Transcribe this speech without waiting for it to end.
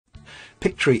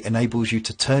Pictory enables you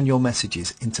to turn your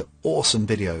messages into awesome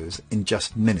videos in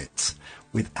just minutes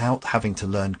without having to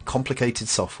learn complicated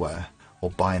software or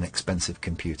buy an expensive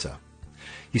computer.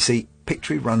 You see,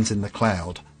 Pictory runs in the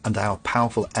cloud and our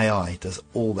powerful AI does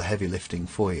all the heavy lifting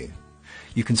for you.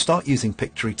 You can start using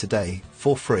Pictory today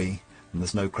for free and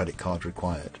there's no credit card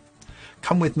required.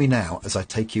 Come with me now as I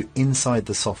take you inside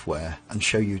the software and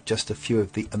show you just a few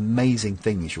of the amazing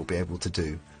things you'll be able to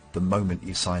do the moment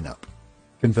you sign up.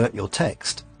 Convert your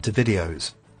text to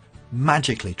videos.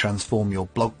 Magically transform your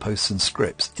blog posts and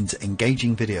scripts into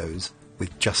engaging videos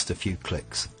with just a few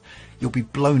clicks. You'll be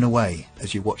blown away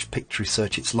as you watch Pictory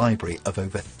search its library of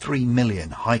over 3 million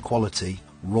high-quality,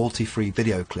 royalty-free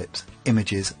video clips,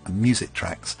 images and music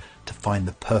tracks to find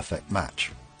the perfect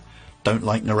match. Don't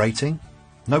like narrating?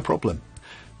 No problem.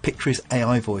 Pictory's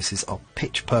AI voices are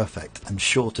pitch perfect and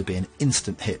sure to be an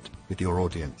instant hit with your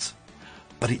audience.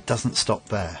 But it doesn't stop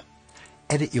there.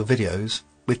 Edit your videos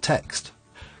with text.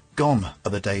 Gone are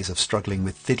the days of struggling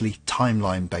with fiddly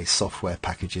timeline-based software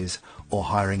packages or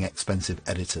hiring expensive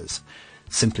editors.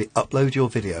 Simply upload your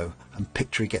video and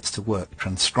Pictory gets to work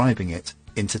transcribing it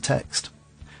into text.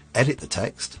 Edit the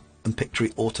text and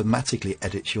Pictory automatically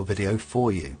edits your video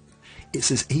for you.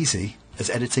 It's as easy as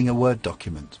editing a Word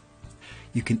document.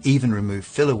 You can even remove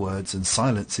filler words and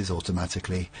silences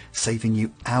automatically, saving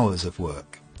you hours of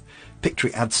work.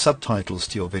 Pictory adds subtitles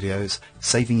to your videos,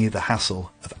 saving you the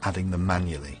hassle of adding them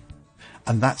manually.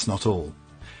 And that's not all.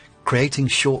 Creating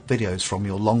short videos from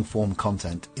your long-form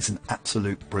content is an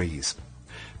absolute breeze.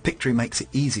 Pictory makes it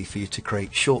easy for you to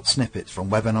create short snippets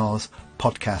from webinars,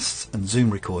 podcasts and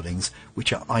Zoom recordings,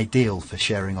 which are ideal for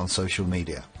sharing on social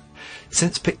media.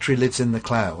 Since Pictory lives in the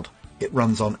cloud, it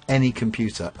runs on any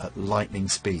computer at lightning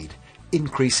speed,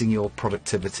 increasing your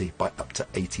productivity by up to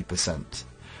 80%.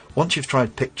 Once you've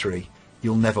tried Pictory,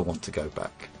 you'll never want to go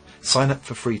back. Sign up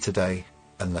for free today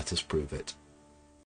and let us prove it.